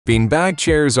Beanbag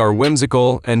chairs are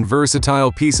whimsical and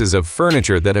versatile pieces of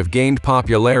furniture that have gained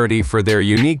popularity for their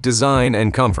unique design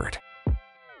and comfort.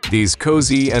 These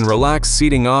cozy and relaxed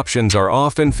seating options are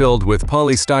often filled with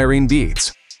polystyrene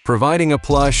beads, providing a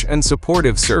plush and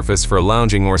supportive surface for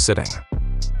lounging or sitting.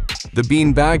 The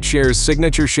beanbag chair's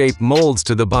signature shape molds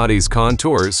to the body's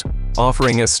contours,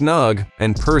 offering a snug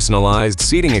and personalized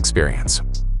seating experience.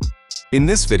 In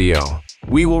this video,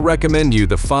 we will recommend you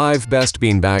the 5 best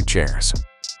beanbag chairs.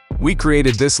 We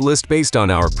created this list based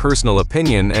on our personal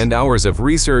opinion and hours of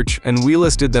research, and we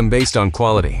listed them based on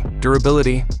quality,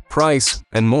 durability, price,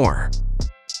 and more.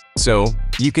 So,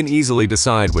 you can easily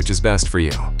decide which is best for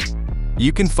you.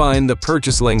 You can find the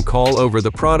purchase link all over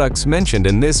the products mentioned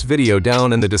in this video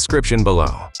down in the description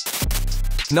below.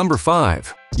 Number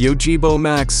 5. Yogibo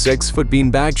Max 6-Foot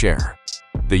Beanbag Chair.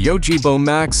 The Yogibo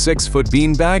Max 6-Foot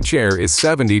Beanbag Chair is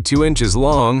 72 inches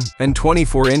long and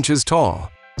 24 inches tall,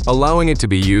 allowing it to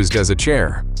be used as a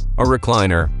chair, a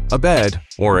recliner, a bed,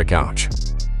 or a couch.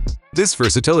 This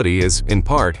versatility is, in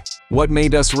part, what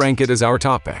made us rank it as our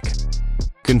topic.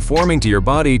 Conforming to your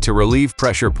body to relieve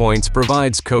pressure points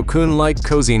provides cocoon-like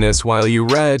coziness while you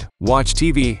read, watch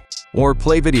TV, or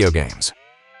play video games.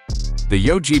 The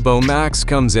Yogibo Max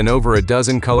comes in over a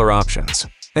dozen color options,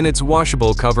 and its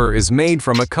washable cover is made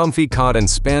from a comfy cotton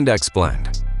spandex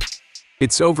blend.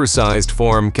 Its oversized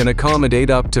form can accommodate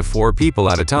up to 4 people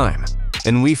at a time,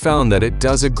 and we found that it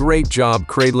does a great job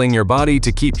cradling your body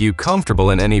to keep you comfortable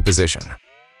in any position.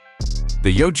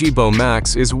 The Yogibo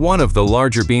Max is one of the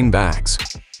larger bean bags,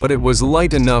 but it was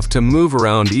light enough to move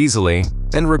around easily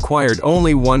and required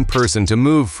only one person to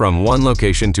move from one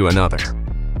location to another.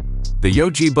 The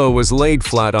Yogibo was laid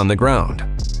flat on the ground,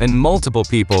 and multiple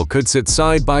people could sit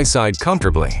side by side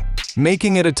comfortably,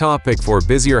 making it a topic for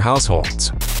busier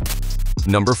households.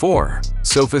 Number 4.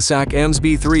 SofaSac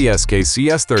Amsby 3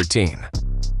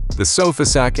 SKCS13. The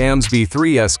SofaSac Amsby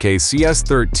 3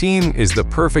 SKCS13 is the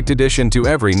perfect addition to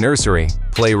every nursery,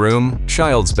 playroom,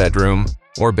 child's bedroom,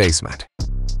 or basement.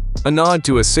 A nod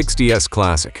to a 60s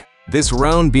classic, this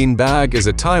round bean bag is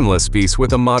a timeless piece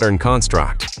with a modern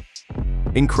construct.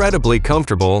 Incredibly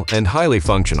comfortable and highly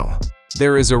functional,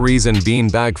 there is a reason bean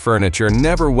bag furniture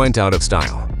never went out of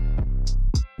style.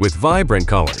 With vibrant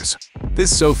colors,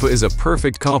 this sofa is a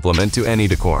perfect complement to any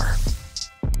decor.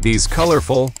 These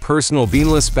colorful, personal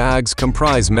beanless bags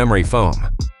comprise memory foam,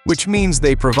 which means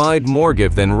they provide more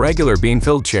give than regular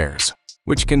bean-filled chairs,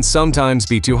 which can sometimes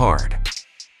be too hard.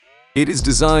 It is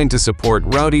designed to support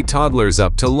rowdy toddlers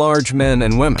up to large men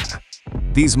and women.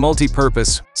 These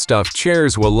multi-purpose, stuffed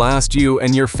chairs will last you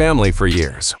and your family for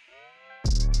years.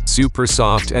 Super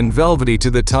soft and velvety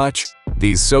to the touch,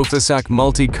 these SofaSac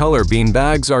multi-color bean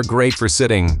bags are great for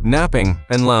sitting, napping,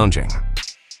 and lounging.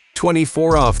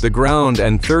 24 off the ground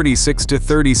and 36 to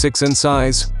 36 in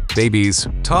size, babies,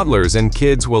 toddlers, and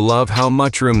kids will love how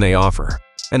much room they offer,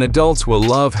 and adults will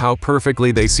love how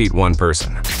perfectly they seat one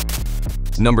person.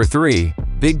 Number 3.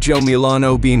 Big Joe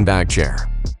Milano Beanbag Chair.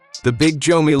 The Big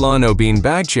Joe Milano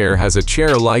Beanbag Chair has a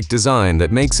chair-like design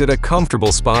that makes it a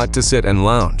comfortable spot to sit and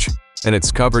lounge, and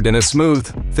it's covered in a smooth,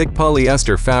 thick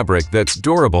polyester fabric that's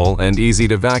durable and easy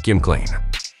to vacuum clean.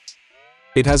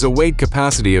 It has a weight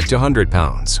capacity of 200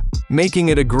 pounds, making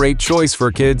it a great choice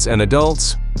for kids and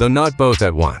adults, though not both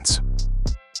at once.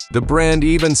 The brand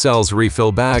even sells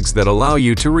refill bags that allow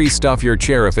you to restuff your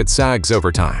chair if it sags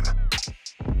over time.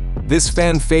 This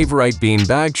fan-favorite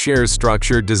beanbag chair's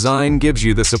structured design gives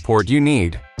you the support you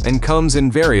need and comes in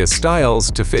various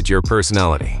styles to fit your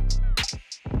personality.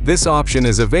 This option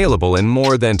is available in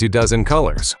more than 24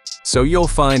 colors, so you'll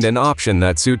find an option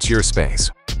that suits your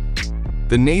space.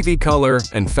 The navy color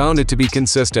and found it to be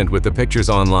consistent with the pictures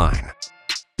online.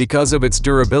 Because of its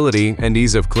durability and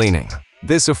ease of cleaning,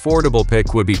 this affordable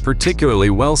pick would be particularly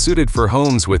well suited for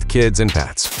homes with kids and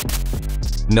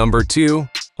pets. Number 2.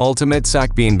 Ultimate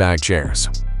Sac Beanbag Chairs.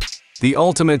 The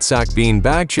Ultimate Sac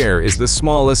Beanbag Chair is the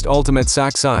smallest Ultimate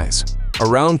Sac size,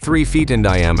 around 3 feet in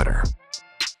diameter.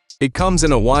 It comes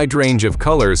in a wide range of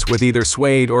colors with either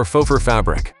suede or faux fur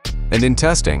fabric, and in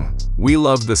testing, we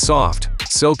loved the soft,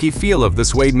 silky feel of the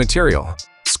suede material,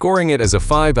 scoring it as a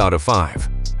 5 out of 5.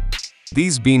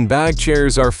 These beanbag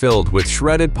chairs are filled with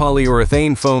shredded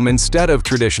polyurethane foam instead of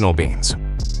traditional beans.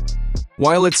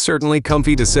 While it's certainly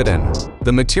comfy to sit in,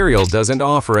 the material doesn't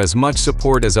offer as much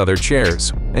support as other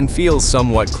chairs and feels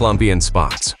somewhat clumpy in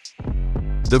spots.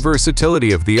 The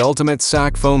versatility of the Ultimate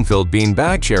Sac foam-filled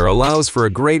beanbag chair allows for a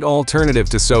great alternative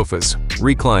to sofas,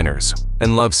 recliners,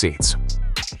 and love seats.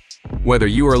 Whether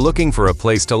you are looking for a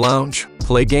place to lounge,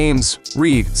 play games,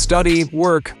 read, study,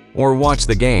 work, or watch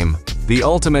the game, the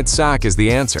Ultimate Sac is the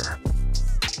answer.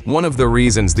 One of the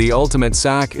reasons the Ultimate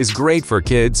Sack is great for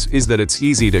kids is that it's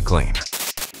easy to clean.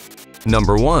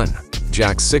 Number 1.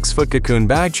 Jack's 6-foot Cocoon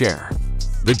Bag Chair.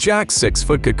 The Jack's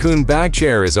 6-foot Cocoon Bag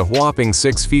Chair is a whopping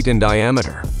 6 feet in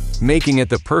diameter, making it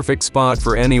the perfect spot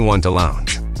for anyone to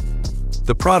lounge.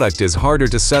 The product is harder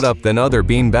to set up than other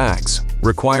bean bags,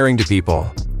 requiring 2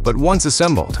 people, but once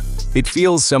assembled, it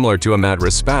feels similar to a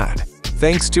mattress pad,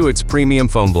 thanks to its premium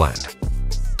foam blend.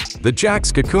 The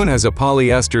Jack's Cocoon has a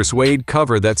polyester suede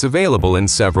cover that's available in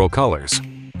several colors,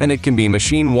 and it can be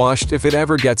machine washed if it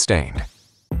ever gets stained.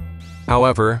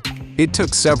 However, it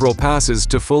took several passes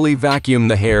to fully vacuum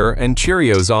the hair and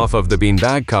Cheerios off of the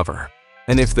beanbag cover,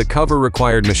 and if the cover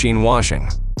required machine washing,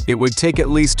 it would take at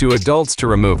least 2 adults to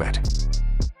remove it.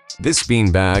 This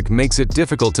beanbag makes it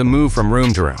difficult to move from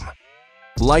room to room.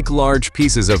 Like large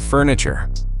pieces of furniture,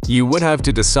 you would have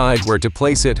to decide where to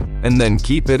place it and then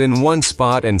keep it in one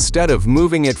spot instead of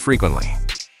moving it frequently.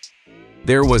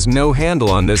 There was no handle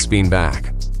on this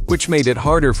beanbag, which made it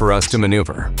harder for us to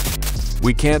maneuver.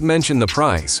 We can't mention the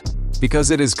price, because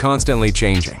it is constantly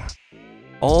changing.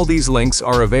 All these links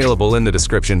are available in the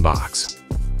description box.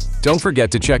 Don't forget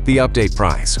to check the update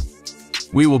price.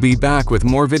 We will be back with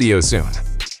more videos soon.